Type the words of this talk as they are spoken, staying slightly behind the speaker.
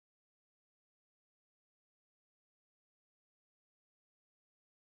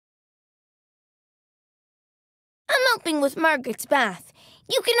helping with Margaret's bath.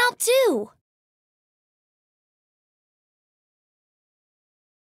 You can help too.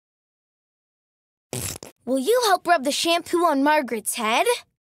 Will you help rub the shampoo on Margaret's head?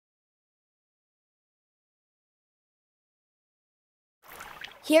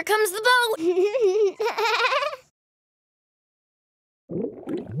 Here comes the boat.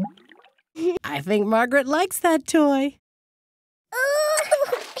 I think Margaret likes that toy.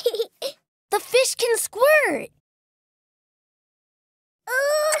 The fish can squirt.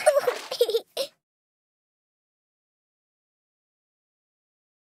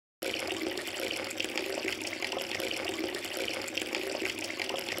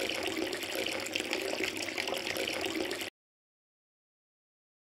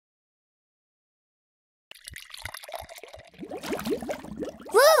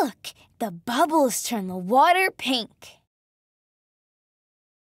 Look, the bubbles turn the water pink.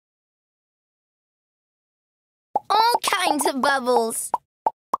 All kinds of bubbles.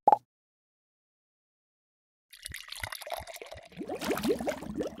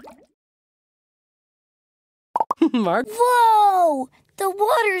 Mark. Whoa! The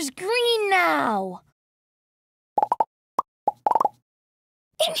water's green now.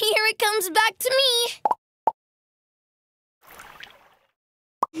 And here it comes back to me.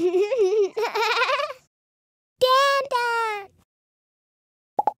 Dada!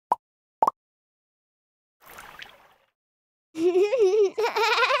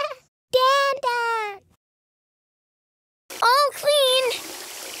 Dada! All clean.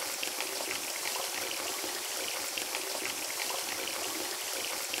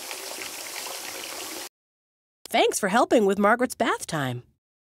 Thanks for helping with Margaret's bath time.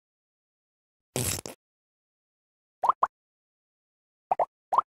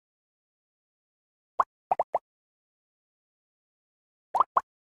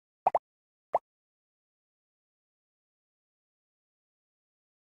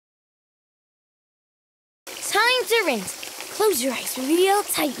 Time to rinse. Close your eyes real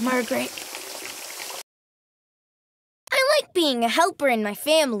tight, Margaret. I like being a helper in my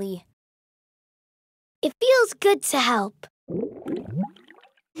family. It feels good to help.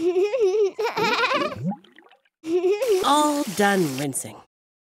 All done rinsing.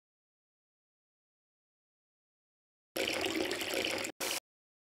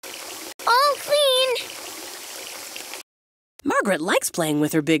 All clean. Margaret likes playing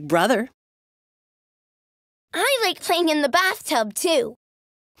with her big brother. I like playing in the bathtub, too.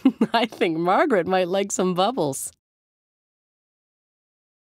 I think Margaret might like some bubbles.